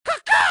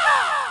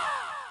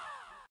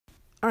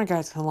Alright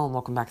guys, hello and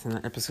welcome back to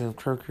another episode of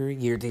Croker,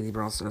 your daily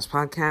Brawl Stars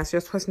podcast.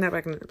 Just posting that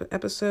back in the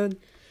episode.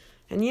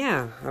 And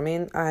yeah,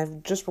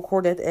 I've just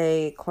recorded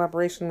a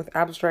collaboration with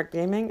Abstract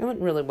Gaming. It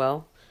went really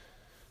well.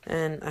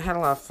 And I had a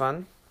lot of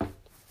fun.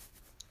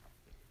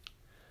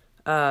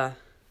 And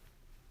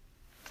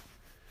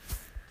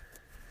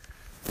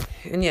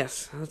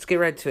yes, let's get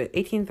right to it.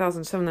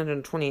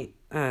 18,720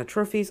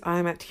 trophies.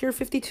 I'm at tier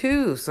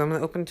 52, so I'm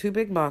going to open 2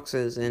 big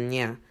boxes. And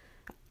yeah,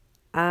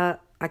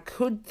 I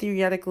could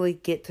theoretically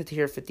get to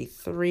tier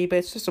 53, but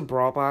it's just a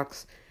brawl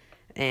box.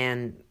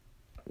 And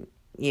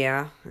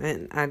yeah,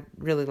 and I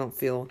really don't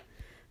feel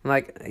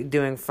like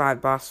doing 5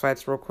 boss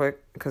fights real quick,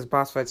 because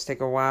boss fights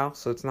take a while,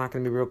 so it's not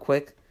going to be real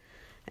quick.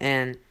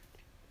 And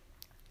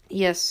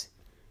yes,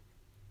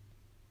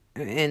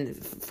 and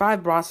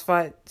 5 boss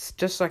fights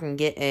just so I can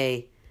get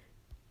a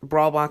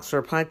brawl box for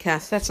a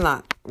podcast, that's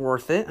not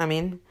worth it.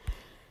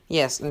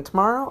 Yes, and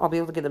tomorrow I'll be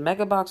able to get a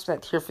mega box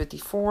at tier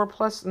 54,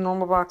 plus the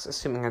normal box,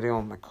 assuming I do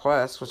all my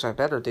quests, which I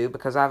better do,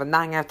 because I have a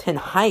 9 out of 10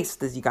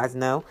 heist, as you guys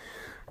know.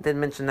 I did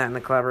mention that in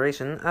the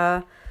collaboration.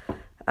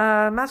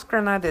 Massacre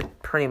and I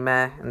did pretty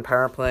meh in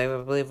power play.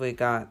 I believe we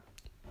got,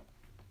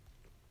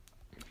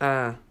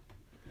 let's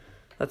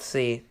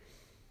see.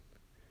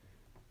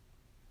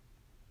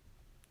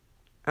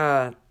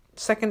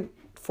 Second,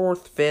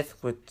 4th,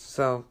 5th,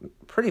 so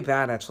pretty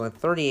bad actually.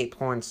 38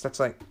 points, that's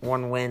like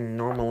 1 win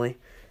normally.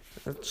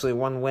 Actually,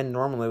 1 win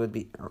normally would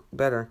be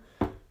better.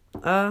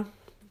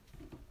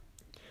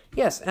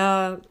 Yes,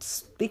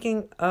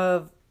 speaking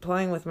of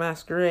playing with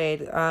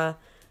Masquerade, I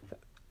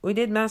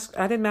did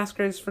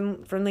Masquerade's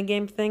friendly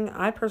game thing.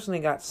 I personally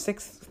got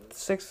 6th,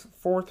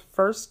 4th,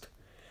 1st.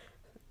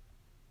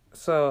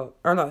 So,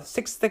 or no,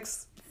 6th,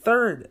 6th,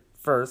 3rd,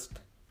 1st.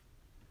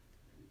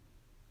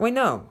 Wait,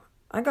 no.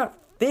 I got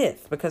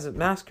 5th because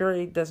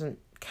Masquerade doesn't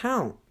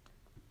count.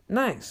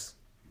 Nice.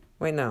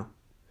 Wait, no.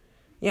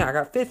 Yeah, I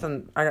got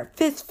 5th,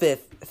 5th,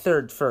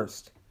 3rd,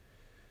 1st.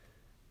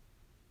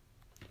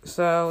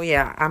 So,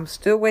 yeah, I'm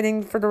still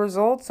waiting for the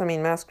results.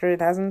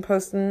 Masquerade hasn't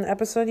posted an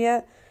episode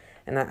yet,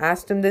 and I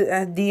asked him to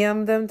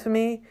DM them to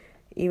me,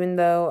 even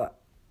though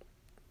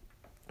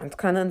it's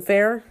kind of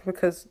unfair,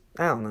 because,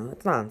 I don't know,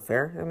 it's not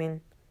unfair.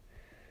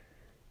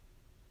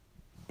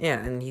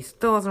 Yeah, and he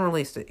still hasn't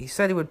released it. He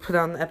said he would put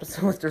on the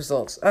episode with the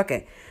results.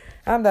 Okay,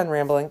 I'm done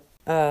rambling.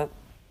 We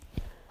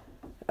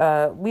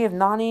have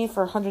Nani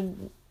for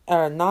 100...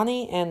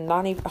 Nani and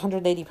Nani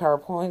 180 power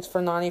points for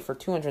Nani for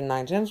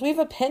 209 gems. We have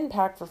a pen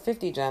pack for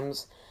 50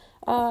 gems.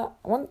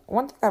 One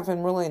thing I've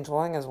been really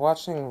enjoying is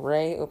watching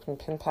Ray open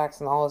pen packs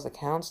on all his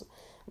accounts.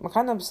 I'm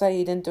kind of upset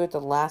he didn't do it the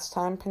last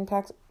time pen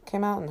packs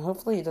came out, and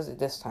hopefully he does it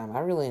this time. I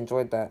really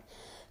enjoyed that.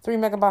 3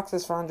 mega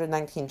boxes for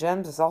 119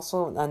 gems is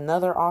also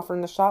another offer in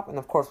the shop, and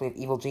of course we have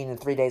Evil Gene in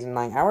 3 days and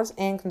 9 hours,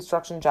 and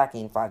Construction Jackie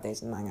in 5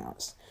 days and 9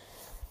 hours.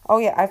 Oh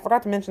yeah, I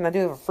forgot to mention I do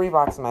have a free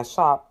box in my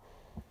shop.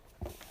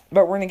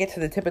 But we're going to get to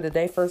the tip of the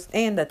day first.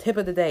 And the tip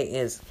of the day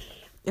is,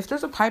 if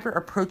there's a Piper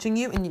approaching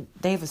you and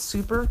they have a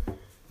super,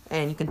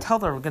 and you can tell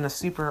they're going to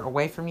super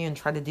away from you and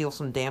try to deal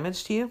some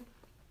damage to you,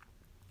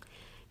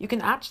 you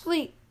can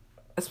actually,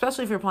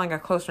 especially if you're playing a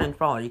close range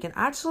brawler, you can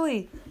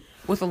actually,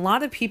 with a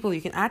lot of people,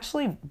 you can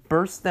actually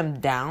burst them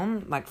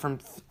down, like from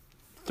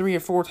 3 or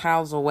 4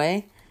 tiles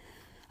away.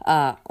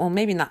 Well,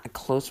 maybe not a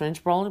close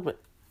range brawler, but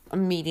a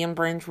medium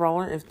range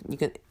brawler. If you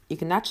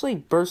can actually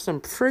burst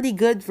them pretty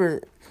good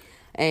for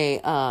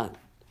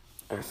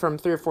from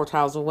 3 or 4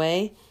 tiles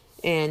away.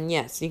 And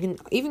yes, you can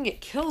even get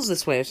kills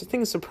this way, which I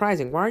think is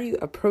surprising. Why are you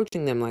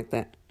approaching them like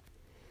that?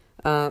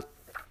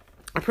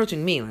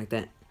 Approaching me like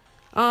that.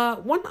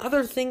 One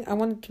other thing I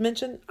wanted to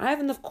mention, I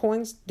have enough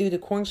coins due to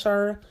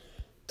Coinstar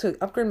to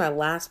upgrade my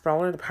last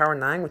brawler to power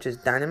 9, which is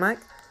Dynamite.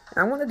 And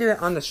I want to do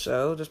it on the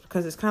show, just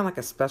because it's kind of like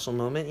a special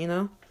moment, you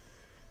know?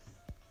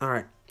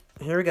 Alright,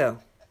 here we go.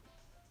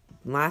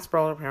 Last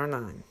brawler, power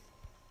 9.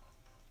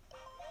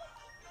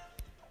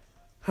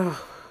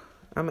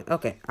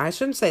 Okay, I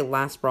shouldn't say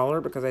last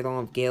brawler because I don't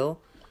have Gale,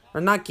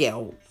 or not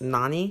Gale,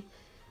 Nani,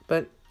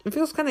 but it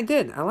feels kind of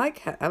good. I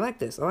like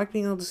this. I like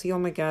being able to see all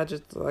my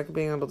gadgets. I like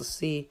being able to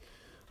see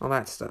all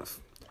that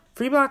stuff.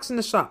 Free box in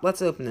the shop. Let's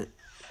open it.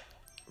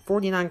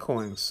 49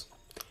 coins,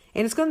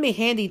 and it's going to be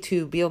handy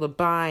to be able to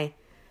buy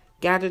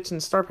gadgets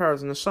and star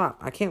powers in the shop.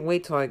 I can't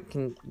wait till I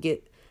can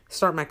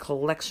start my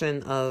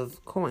collection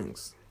of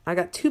coins. I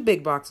got 2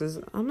 big boxes.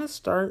 I'm gonna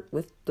start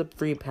with the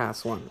free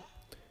pass one.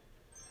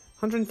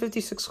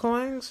 156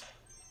 coins.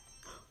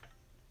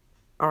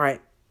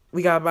 Alright,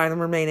 we gotta buy them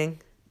remaining.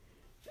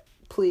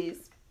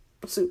 Please,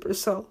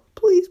 Supercell,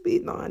 please be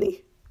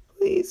Nani.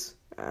 Please.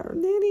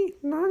 Nani.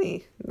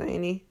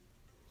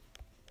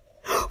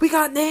 We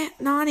got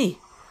Nani.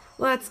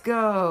 Let's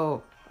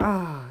go.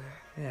 Oh,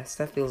 yes,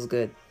 that feels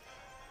good.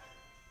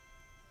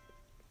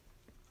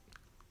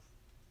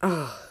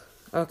 Oh,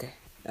 okay.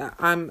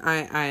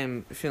 I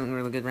am feeling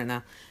really good right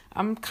now.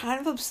 I'm kind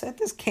of upset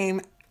this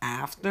came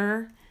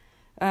after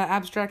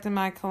Abstract and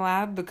my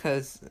collab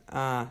because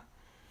it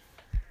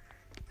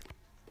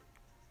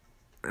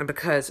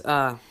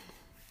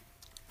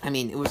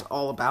was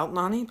all about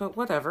Nani, but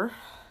whatever.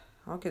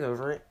 I'll get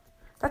over it.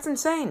 That's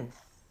insane.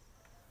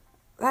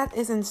 That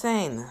is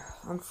insane.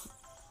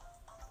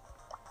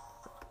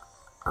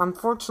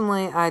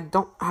 Unfortunately, I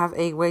don't have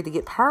a way to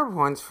get power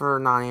points for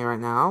Nani right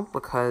now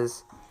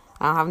because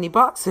I don't have any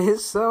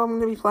boxes, so I'm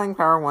going to be playing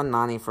Power 1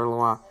 Nani for a little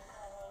while.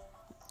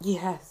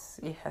 Yes.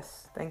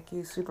 Thank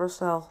you,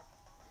 Supercell.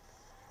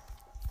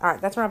 Alright,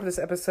 that's a wrap of this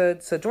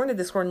episode. So join the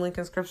Discord link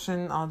in the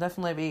description. I'll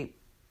definitely be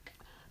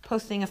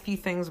posting a few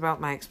things about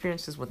my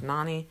experiences with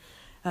Nani.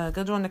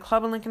 Go join the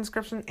club and link in the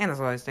description. And as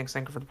always, thanks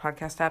Anchor for the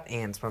podcast app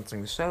and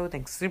sponsoring the show.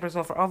 Thanks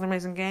Supercell for all the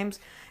amazing games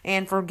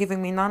and for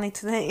giving me Nani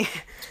today.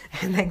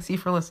 And thanks you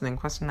for listening.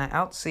 Question Night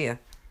out. See ya.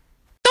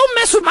 Don't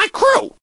mess with my crew!